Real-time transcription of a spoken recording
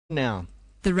Now,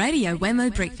 The Radio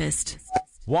Wammo Breakfast.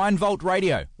 Wine Vault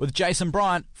Radio with Jason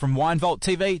Bryant from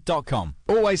winevaulttv.com.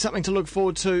 always something to look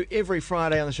forward to every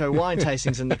Friday on the show. Wine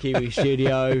tastings in the Kiwi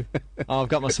studio. I've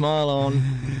got my smile on.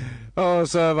 Oh,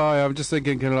 so have I. I'm just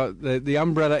thinking, kind of like the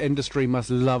umbrella industry must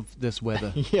love this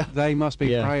weather. Yeah. They must be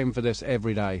Yeah. praying for this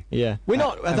every day. Yeah, we're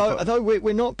not. Although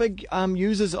we're not big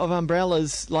users of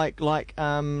umbrellas like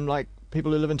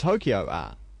people who live in Tokyo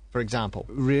are, for example.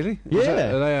 Really?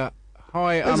 Yeah. They are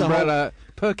high There's a umbrella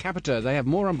per capita. They have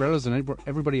more umbrellas than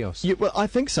everybody else. Yeah, well, I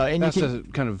think so. And That's you can,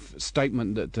 a kind of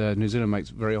statement that New Zealand makes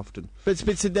very often. but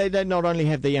they not only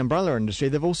have the umbrella industry,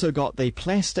 they've also got the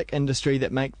plastic industry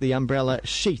that make the umbrella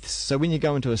sheaths. So when you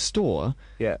go into a store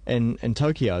Yeah. in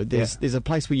Tokyo, there's a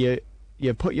place where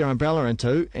you put your umbrella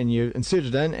into and you insert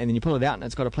it in and then you pull it out and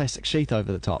it's got a plastic sheath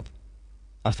over the top.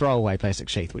 A throwaway plastic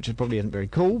sheath, which probably isn't very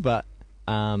cool, but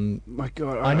My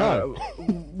God, I know.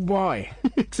 Why?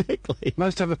 exactly.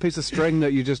 Most have a piece of string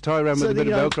that you just tie around So with a that bit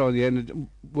you of don't- Velcro on the end. And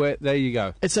there you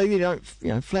go. It's so you don't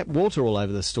flap water all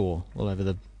over the store, all over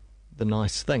the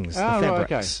nice things, the Right,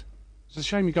 fabrics. okay. It's a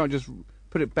shame you can't just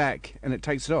put it back and it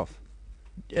takes it off.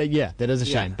 Yeah, that is a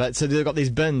shame. Yeah. But so they've got these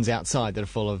bins outside that are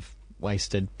full of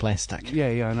wasted plastic. Yeah,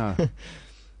 I know.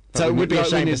 So it would be a Like,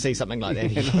 we shame to need- see something like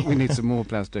that. Yeah, we need some more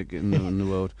plastic in the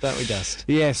world. Don't we just?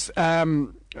 Yes.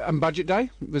 And Budget Day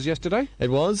was yesterday. It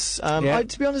was. Yeah.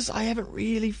 To be honest, I haven't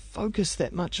really focused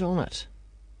that much on it.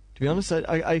 To be honest,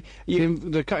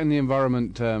 The cut in the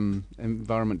environment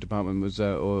department was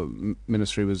or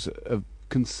ministry was of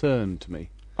concern to me.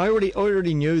 I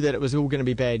already knew that it was all going to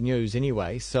be bad news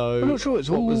anyway. So I'm not sure it's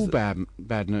what all was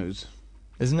bad news.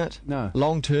 isn't it? No.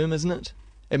 Long term, isn't it?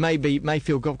 It may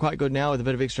feel quite good now with a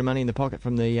bit of extra money in the pocket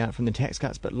from the tax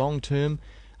cuts, but long term,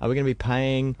 are we going to be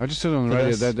paying? I just said on the for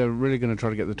radio this? they're really going to try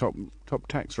to get the top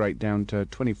tax rate down to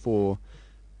 24%.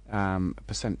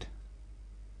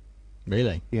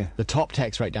 Really? Yeah. The top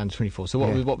tax rate down to 24. So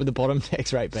what Yeah. would the bottom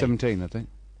tax rate be? 17, I think.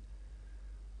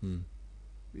 Hmm.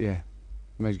 Yeah.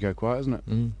 Made you go quiet, isn't it?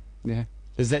 Mm. Yeah.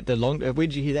 Is that the long? Where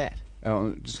did you hear that?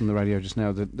 Just on the radio just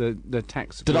now. The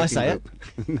tax. Did I working say it?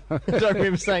 group. I don't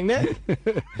remember saying that.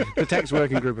 The tax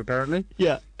working group apparently.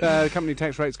 Yeah. Company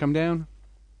tax rates come down.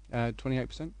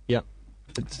 28%. Yeah.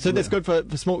 So that's good for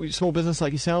small business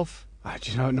like yourself.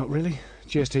 Do you know? Not really.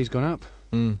 GST's gone up.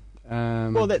 Mm.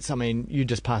 Well, Well, you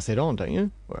just pass that on, don't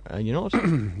you? Or are you not?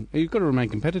 you've got to remain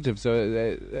competitive.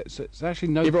 So it's actually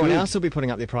no. Everyone good. else will be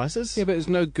putting up their prices. Yeah, but it's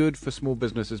no good for small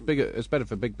business. It's better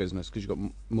for big business because you've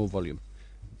got more volume.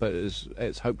 But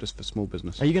it's hopeless for small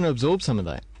business. Are you going to absorb some of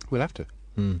that? We'll have to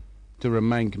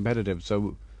remain competitive.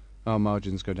 So our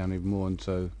margins go down even more, and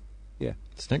so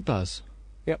Snake bars.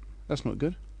 yep, that's not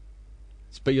good.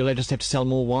 But you'll just have to sell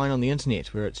more wine on the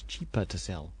internet where it's cheaper to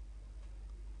sell.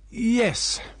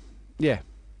 Yes, yeah,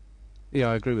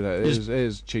 I agree with that. It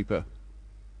is cheaper.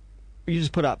 You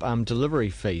just put up delivery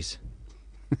fees.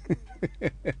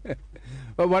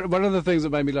 But one of the things that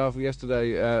made me laugh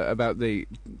yesterday about the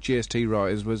GST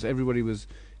rise was everybody was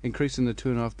increasing the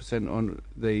 2.5% on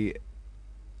the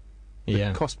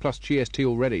Yeah. cost plus GST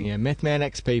already. Yeah,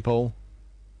 mathematics people.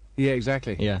 Yeah,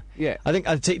 exactly. Yeah. Yeah. I think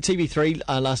TV3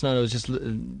 last night I was just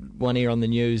one ear on the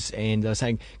news and they were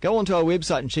saying, go onto our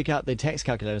website and check out the tax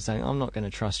calculator, saying, I'm not going to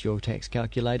trust your tax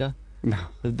calculator. No.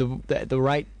 The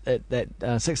rate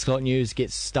that 6 o'clock news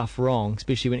gets stuff wrong,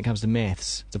 especially when it comes to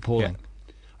maths, it's appalling.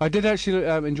 I did actually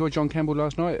enjoy John Campbell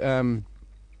last night.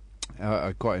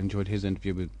 I quite enjoyed his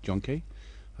interview with John Key.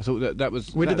 I thought that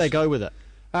was... Where did they go with it?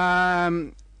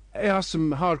 He asked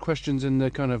some hard questions in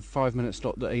the kind of 5-minute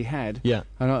slot that he had. Yeah.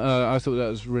 And I thought that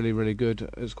was really, really good.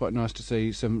 It was quite nice to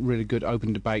see some really good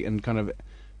open debate and kind of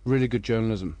really good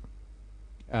journalism.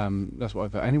 That's what I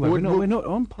felt. Anyway, we're not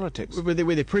on politics. Were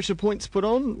there pressure points put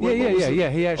on? Yeah.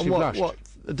 He actually blushed. What,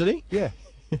 did he? Yeah.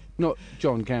 Not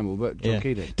John Campbell, but John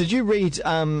Key did. Did you read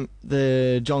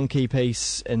the John Key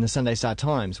piece in the Sunday Star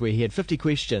Times where he had 50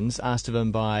 questions asked of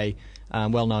him by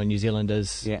well-known New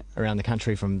Zealanders around the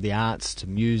country, from the arts to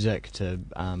music to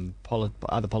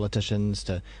other politicians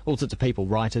to all sorts of people,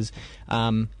 writers.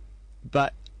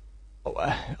 But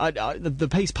the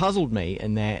piece puzzled me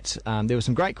in that there were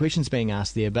some great questions being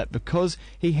asked there, but because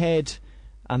he had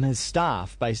his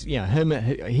staff,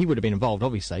 he would have been involved,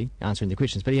 obviously, answering the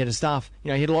questions, but he had a staff, he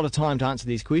had a lot of time to answer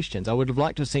these questions. I would have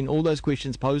liked to have seen all those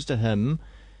questions posed to him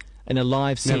in a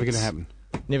live sense. Never going to happen.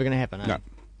 Never going to happen, No.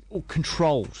 Or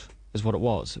controlled, is what it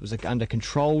was. It was under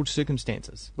controlled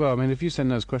circumstances. Well, I mean, if you send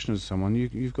those questions to someone,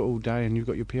 you've got all day and you've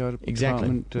got your PR Exactly.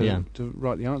 department to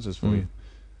write the answers for you.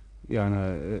 Yeah, I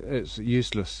know. It's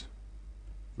useless,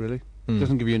 really. It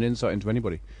doesn't give you an insight into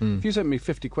anybody. If you sent me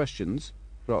 50 questions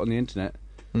right on the internet,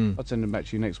 I'd send them back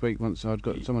to you next week once I'd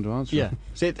got someone to answer. Yeah.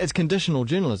 See, it's conditional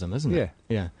journalism, isn't it?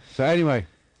 Yeah. So anyway,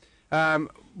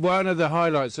 one of the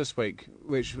highlights this week,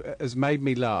 which has made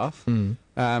me laugh, in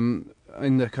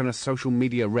the kind of social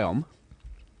media realm,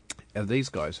 are these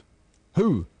guys.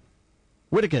 Who?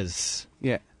 Whittaker's.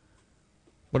 Yeah.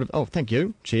 Oh, thank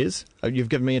you. Cheers. Oh, you've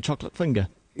given me a chocolate finger.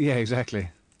 Yeah, exactly.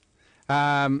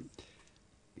 Now,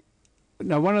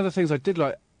 one of the things I did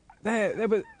like, there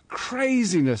was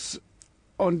craziness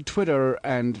on Twitter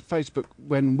and Facebook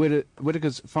when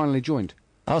Whittaker's finally joined.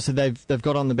 Oh, so they've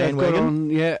got on the bandwagon? They've got on,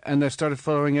 yeah, and they've started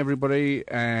following everybody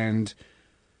and...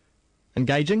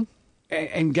 Engaging?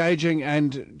 Engaging,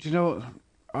 and do you know what?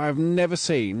 I've never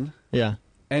seen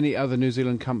any other New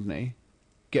Zealand company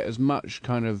get as much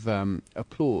kind of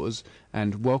applause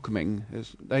and welcoming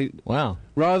as they... Wow.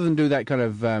 Rather than do that kind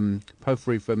of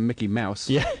potpourri for Mickey Mouse...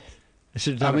 Yeah.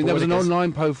 I mean, there was an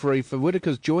online potpourri for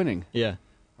Whittaker's joining. Yeah.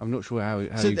 I'm not sure how you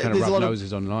kind of rub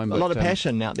noses online. A lot of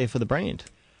passion out there for the brand.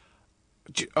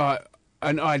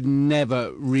 And I'd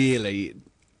never really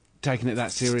taken it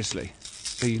that seriously.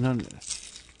 But, you know,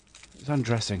 it's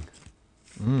undressing.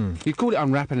 You'd call it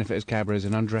unwrapping if it was Cadbury's,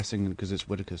 and undressing because it's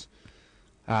Whittaker's.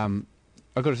 I've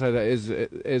got to say that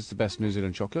it is the best New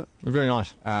Zealand chocolate. Very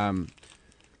nice.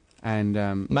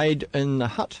 Made in the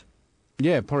hut?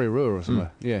 Yeah, Porirua or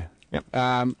somewhere. Yeah. Yep.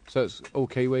 So it's all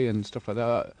Kiwi and stuff like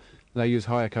that. They use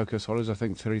higher cocoa solids, I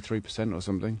think 33% or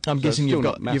something. I'm guessing you've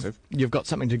got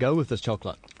something to go with this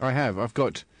chocolate. I have. I've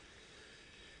got...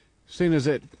 Seeing as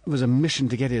it was a mission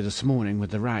to get here this morning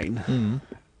with the rain,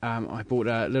 I bought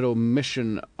a little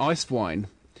Mission iced wine,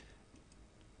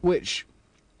 which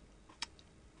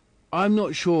I'm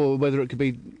not sure whether it could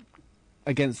be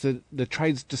against the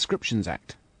Trades Descriptions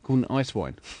Act, called an ice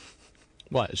wine.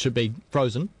 What, it should be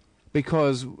frozen?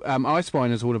 Because ice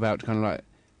wine is all about kind of like...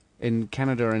 In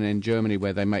Canada and in Germany,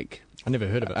 where they make... I never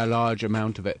heard of it. A large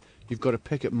amount of it. You've got to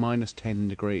pick at minus 10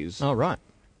 degrees. Oh, right.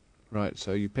 Right,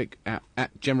 so you pick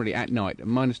generally at night at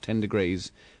minus 10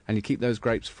 degrees, and you keep those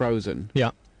grapes frozen. Yeah.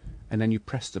 And then you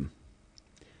press them.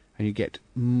 And you get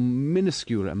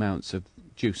minuscule amounts of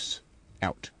juice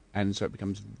out. And so it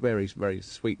becomes very, very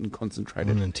sweet and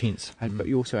concentrated. And intense. But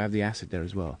you also have the acid there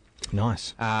as well.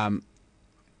 Nice.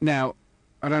 Now,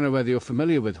 I don't know whether you're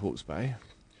familiar with Hawke's Bay...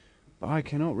 But I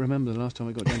cannot remember the last time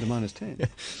it got down to minus 10.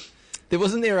 There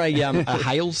wasn't there a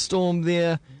hailstorm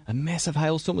there, a massive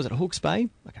hailstorm? Was it Hawke's Bay?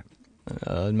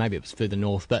 Okay, maybe it was further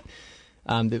north, but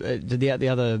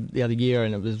the other year,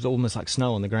 and it was almost like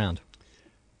snow on the ground.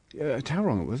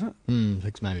 Tauranga, was it? I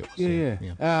think maybe it was.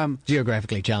 Yeah.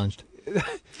 Geographically challenged.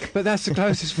 But that's the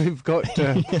closest we've got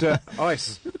to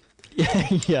ice.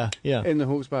 Yeah. In the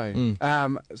Hawke's Bay.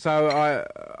 So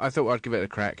I thought I'd give it a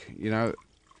crack. You know,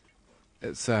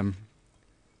 it's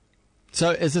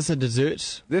So is this a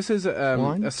dessert? This is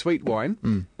wine? a sweet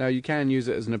wine. Now you can use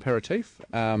it as an aperitif.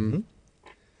 I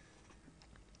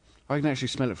can actually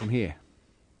smell it from here.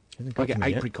 I get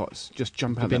apricots just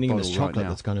jump out that bottle this chocolate right now.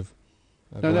 That's kind of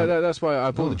no, that's why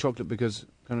I bought the chocolate, because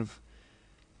kind of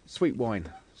sweet wine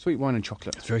and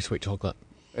chocolate. It's very sweet chocolate.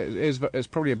 It's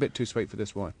probably a bit too sweet for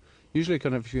this wine. Usually,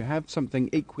 kind of, if you have something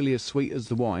equally as sweet as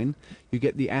the wine, you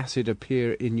get the acid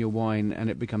appear in your wine, and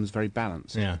it becomes very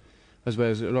balanced. Yeah. As well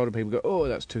as a lot of people go, oh,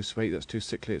 that's too sweet, that's too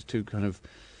sickly, it's too kind of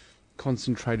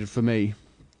concentrated for me.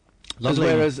 Lovely.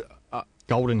 Whereas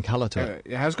golden colour to it.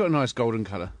 It has got a nice golden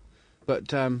colour,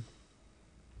 but I'm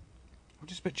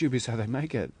just a bit dubious how they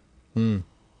make it. Do you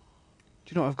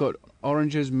know what? I've got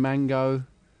oranges, mango,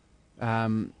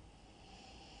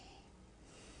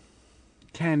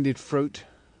 candied fruit.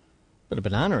 Bit of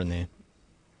banana in there.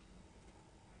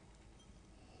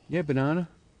 Yeah, banana.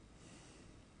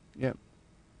 Yep.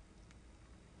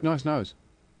 Nice nose.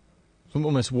 So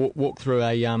almost walk through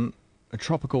a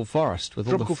tropical forest with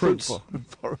tropical all the fruits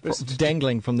forest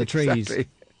dangling from the trees. Exactly.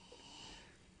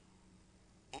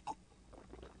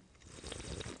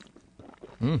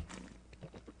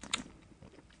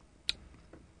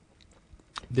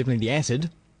 Definitely the acid.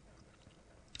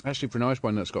 Actually, for an ice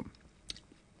wine that's got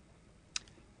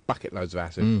bucket loads of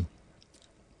acid,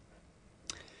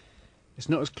 it's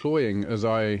not as cloying as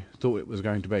I thought it was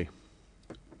going to be.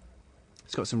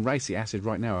 It's got some racy acid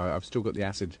right now. I've still got the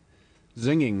acid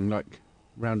zinging like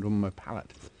round on my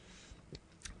palate.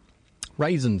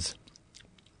 Raisins.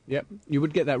 Yep, you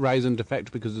would get that raisin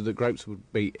defect because the grapes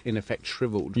would be in effect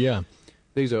shriveled. Yeah.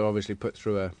 These are obviously put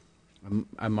through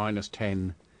a minus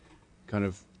 10 kind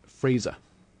of freezer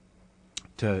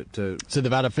to. So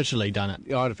they've artificially done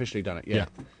it. Artificially done it, yeah.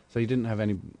 So you didn't have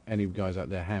any guys out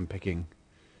there hand picking.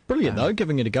 Brilliant though,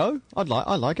 giving it a go. I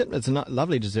like it. It's a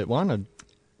lovely dessert wine.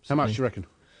 How much do you reckon?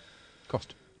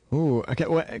 Cost? Ooh, okay.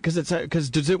 Because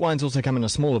dessert wines also come in a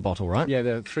smaller bottle, right? Yeah,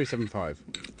 they're 375.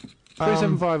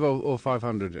 375 or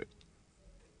 500.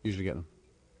 Usually get them.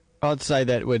 I'd say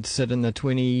that would sit in the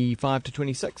 25 to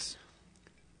 26.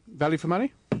 Value for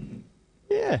money?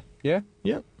 Yeah. Yeah.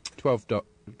 Yep. $12.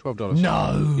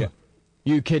 No. Yeah.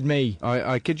 You kid me.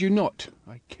 I kid you not.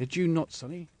 I kid you not,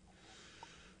 Sonny.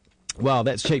 Wow,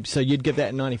 that's cheap. So you'd give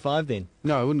that 95 then?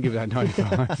 No, I wouldn't give that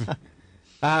 95.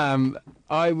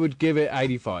 I would give it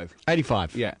 85.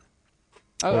 85. Yeah.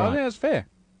 I All right. think that's fair.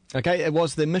 Okay, it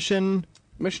was the Mission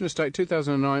Estate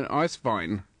 2009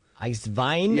 Eiswein.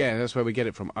 Eiswein. Yeah, that's where we get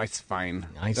it from. Eiswein.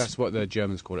 Nice. That's what the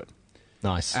Germans call it.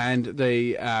 Nice. And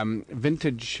the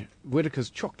vintage Whitaker's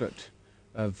chocolate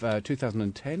of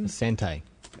 2010. Sante.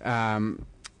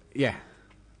 Yeah.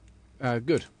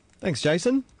 Good. Thanks,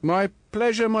 Jason. My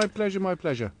pleasure, my pleasure, my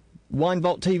pleasure.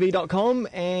 WineVaultTV.com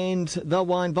and The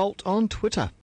Wine Vault on Twitter.